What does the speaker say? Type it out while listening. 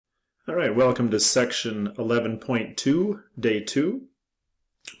All right, welcome to section 11.2, day 2.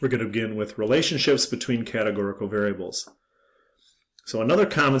 We're going to begin with relationships between categorical variables. So another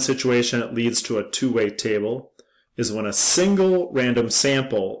common situation that leads to a two-way table is when a single random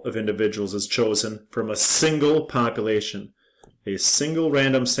sample of individuals is chosen from a single population. A single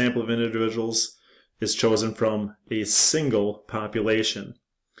random sample of individuals is chosen from a single population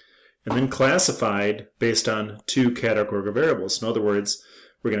and then classified based on two categorical variables. In other words,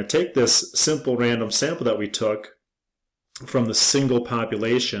 we're going to take this simple random sample that we took from the single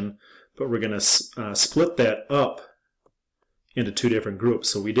population, but we're going to split that up into two different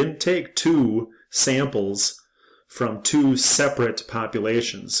groups. So we didn't take two samples from two separate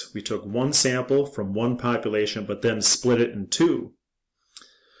populations. We took one sample from one population, but then split it in two.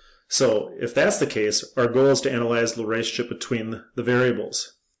 So if that's the case, our goal is to analyze the relationship between the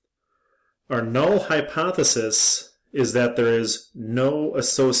variables. Our null hypothesis is that there is no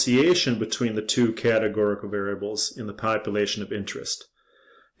association between the two categorical variables in the population of interest.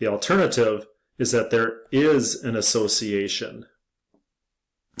 The alternative is that there is an association.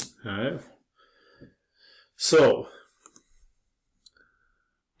 All right. So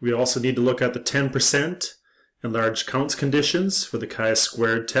we also need to look at the 10% and large counts conditions for the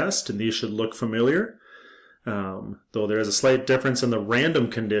chi-squared test, and these should look familiar. Though there is a slight difference in the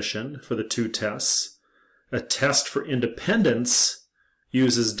random condition for the two tests. A test for independence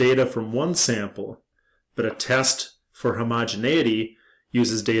uses data from one sample, but a test for homogeneity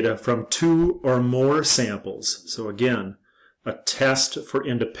uses data from two or more samples. So again, a test for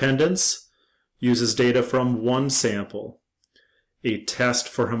independence uses data from one sample. A test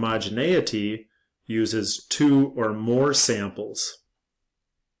for homogeneity uses two or more samples.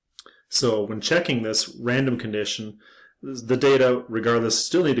 So when checking this random condition, the data, regardless,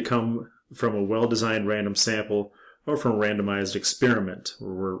 still need to come from a well-designed random sample or from a randomized experiment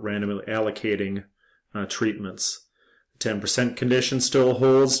where we're randomly allocating treatments. The 10% condition still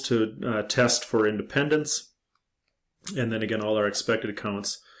holds to test for independence, and then again all our expected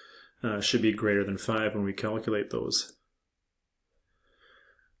counts should be greater than 5 when we calculate those.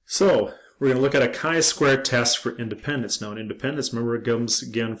 So we're going to look at a chi-square test for independence. Now in independence, remember, it comes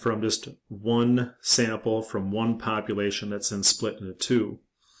again from just one sample from one population that's then split into two.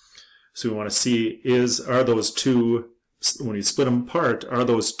 So we want to see, are those two, when you split them apart, are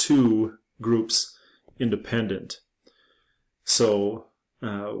those two groups independent? So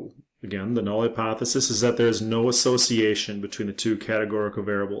again, the null hypothesis is that there is no association between the two categorical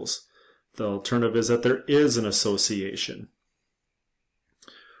variables. The alternative is that there is an association.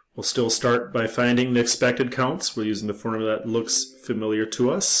 We'll still start by finding the expected counts. We're using the formula that looks familiar to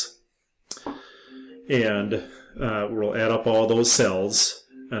us. And we'll add up all those cells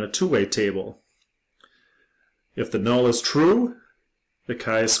on a two-way table. If the null is true, the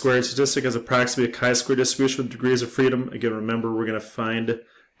chi-squared statistic is approximately a chi-squared distribution with degrees of freedom. Again, remember, we're going to find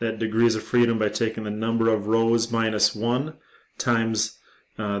that degrees of freedom by taking the number of rows minus 1 times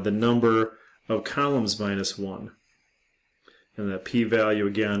the number of columns minus 1. And that p-value,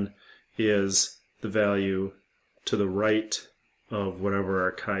 again, is the value to the right of whatever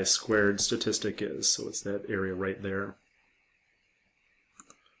our chi-squared statistic is. So it's that area right there.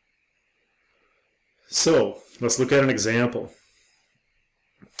 So let's look at an example.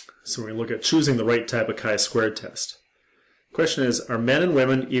 So we're going to look at choosing the right type of chi-squared test. The question is, are men and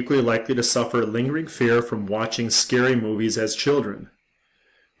women equally likely to suffer lingering fear from watching scary movies as children?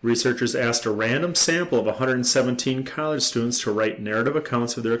 Researchers asked a random sample of 117 college students to write narrative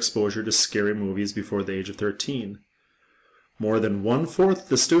accounts of their exposure to scary movies before the age of 13. More than 1/4 of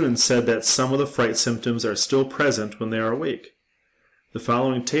the students said that some of the fright symptoms are still present when they are awake. The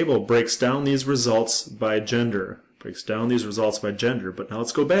following table breaks down these results by gender. But now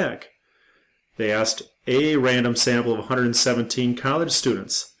let's go back. They asked a random sample of 117 college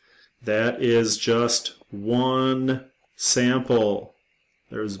students. That is just one sample.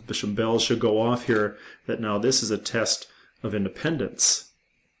 There's some bells should go off here that now this is a test of independence.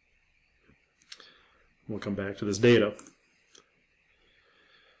 We'll come back to this data.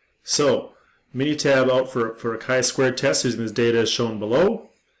 So Minitab out for a chi-squared test using this data as shown below.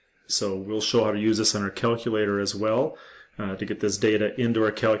 So we'll show how to use this on our calculator as well to get this data into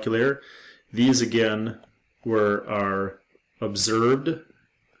our calculator. These again were our observed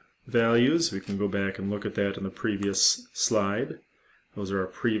values. We can go back and look at that in the previous slide. Those are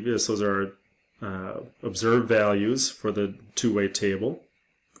our observed values for the two-way table.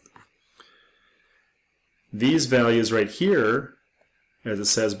 These values right here, as it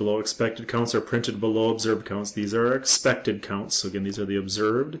says below, expected counts are printed below observed counts. These are our expected counts. So again, these are the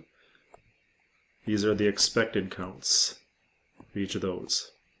observed. These are the expected counts for each of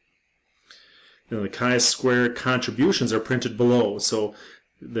those. And the chi-square contributions are printed below. So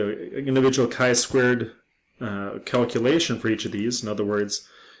the individual chi-squared calculation for each of these, in other words,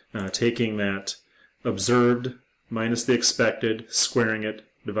 taking that observed minus the expected, squaring it,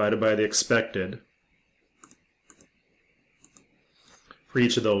 divided by the expected. For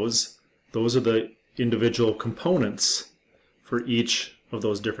each of those are the individual components for each of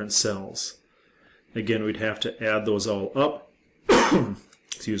those different cells. Again, we'd have to add those all up,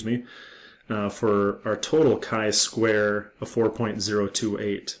 excuse me, for our total chi-square of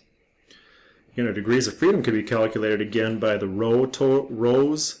 4.028. Again, our degrees of freedom can be calculated again by the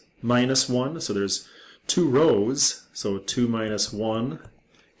rows minus 1. So there's 2 rows, so 2 minus 1,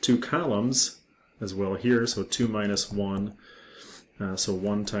 2 columns as well here, so 2 minus 1. So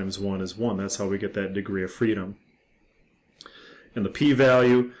 1 times 1 is 1. That's how we get that degree of freedom. And the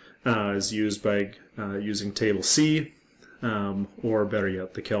p-value is used by using table C, or better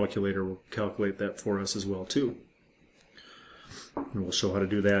yet, the calculator will calculate that for us as well too. And we'll show how to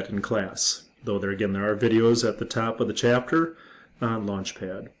do that in class. Though there are videos at the top of the chapter on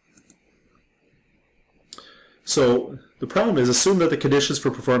Launchpad. So the problem is, assume that the conditions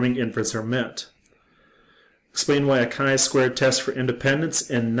for performing inference are met. Explain why a chi-squared test for independence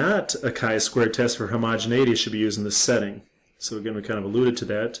and not a chi-squared test for homogeneity should be used in this setting. So again, we kind of alluded to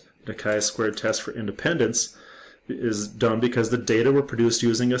that. The chi-squared test for independence is done because the data were produced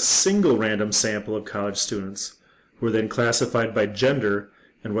using a single random sample of college students, who were then classified by gender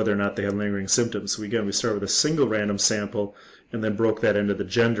and whether or not they had lingering symptoms. So again, we started with a single random sample and then broke that into the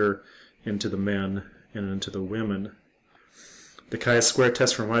gender, into the men, and into the women. The chi-square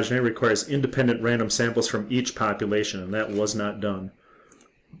test for homogeneity requires independent random samples from each population, and that was not done.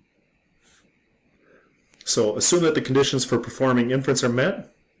 So assume that the conditions for performing inference are met.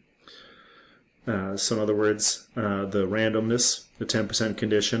 So in other words, the randomness, the 10%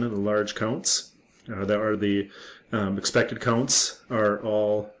 condition, and the large counts, that are the expected counts, are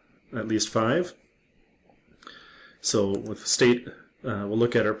all at least 5. So with state, we'll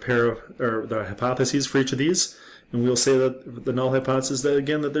look at the hypotheses for each of these, and we'll say that the null hypothesis that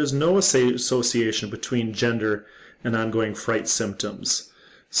again that there's no association between gender and ongoing fright symptoms.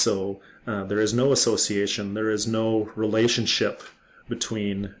 So there is no association, there is no relationship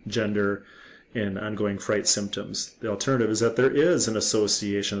between gender and ongoing fright symptoms. The alternative is that there is an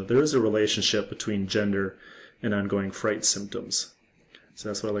association, that there is a relationship between gender and ongoing fright symptoms. So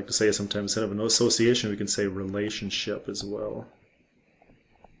that's what I like to say sometimes. Instead of no association, we can say relationship as well,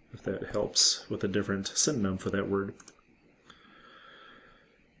 if that helps with a different synonym for that word.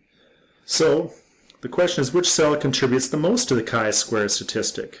 So the question is, which cell contributes the most to the chi-square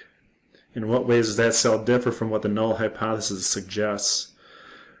statistic? In what ways does that cell differ from what the null hypothesis suggests?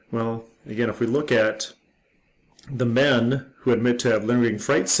 Well, again, if we look at the men who admit to have lingering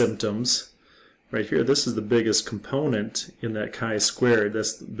fright symptoms, right here, this is the biggest component in that chi-squared.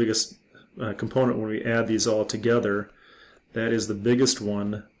 That's the biggest component when we add these all together. That is the biggest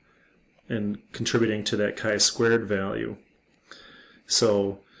one in contributing to that chi-squared value.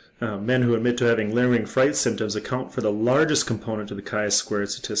 So men who admit to having lingering fright symptoms account for the largest component of the chi-squared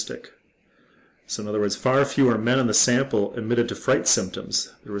statistic. So in other words, far fewer men in the sample admitted to fright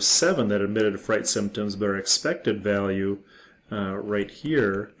symptoms. There were 7 that admitted to fright symptoms, but our expected value right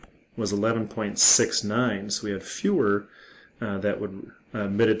here was 11.69. So we had fewer that would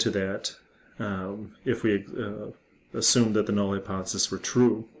admitted to that if we assumed that the null hypothesis were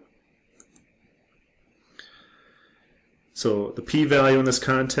true. So the p-value in this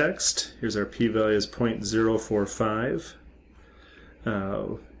context, here's our p-value is 0.045.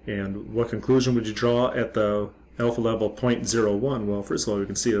 And what conclusion would you draw at the alpha level 0.01? Well, first of all, we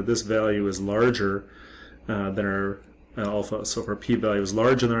can see that this value is larger than our alpha. So if our p-value is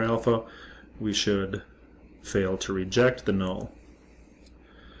larger than our alpha, we should fail to reject the null.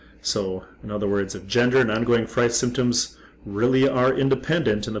 So in other words, if gender and ongoing fright symptoms really are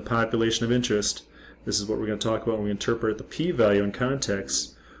independent in the population of interest, this is what we're going to talk about when we interpret the p-value in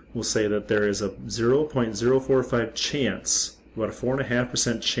context. We'll say that there is a 0.045 chance, about a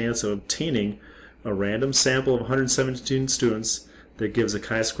 4.5% chance of obtaining a random sample of 117 students that gives a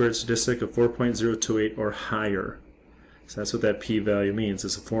chi-squared statistic of 4.028 or higher. So that's what that p-value means.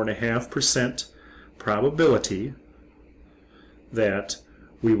 It's a 4.5% probability that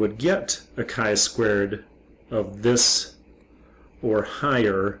we would get a chi-squared of this or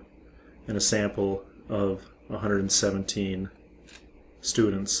higher in a sample of 117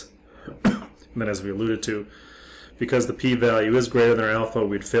 students. And then, as we alluded to, because the p-value is greater than our alpha,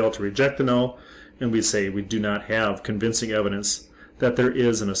 we'd fail to reject the null, and we'd say we do not have convincing evidence that there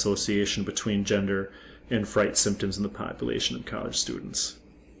is an association between gender and fright symptoms in the population of college students.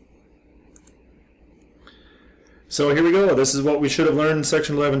 So here we go. This is what we should have learned in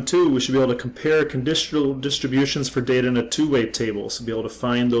section 11.2. We should be able to compare conditional distributions for data in a two-way table. So be able to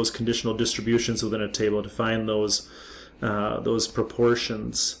find those conditional distributions within a table, to find those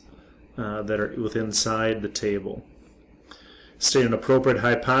proportions that are within inside the table. State an appropriate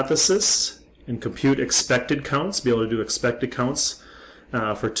hypothesis and compute expected counts. Be able to do expected counts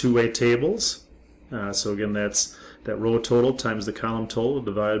for two-way tables. So again, that's that row total times the column total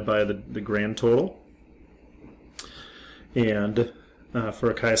divided by the grand total. And for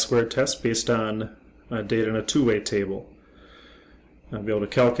a chi-squared test based on data in a two-way table. Be able to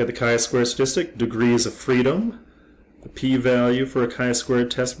calculate the chi-squared statistic, degrees of freedom, the p-value for a chi-squared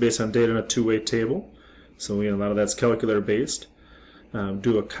test based on data in a two-way table. So a lot of that's calculator based.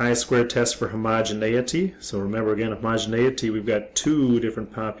 Do a chi-squared test for homogeneity. So remember again, homogeneity, we've got two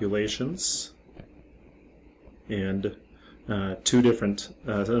different populations and two different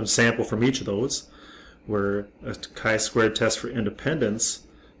sample from each of those. Where a chi-squared test for independence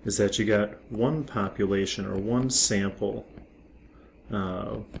is that you got one population or one sample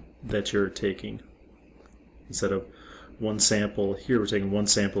that you're taking. Instead of one sample, here we're taking one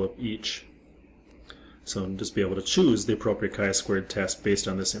sample of each. So just be able to choose the appropriate chi-squared test based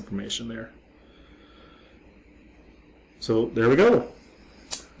on this information there. So there we go.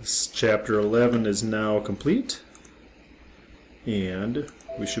 This chapter 11 is now complete. And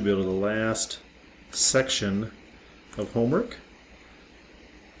we should be able to the last section of homework,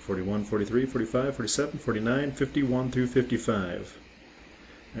 41, 43, 45, 47, 49, 51 through 55.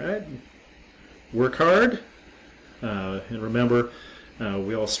 All right, work hard, and remember,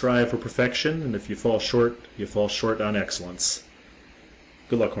 we all strive for perfection, and if you fall short on excellence.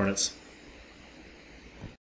 Good luck, Hornets.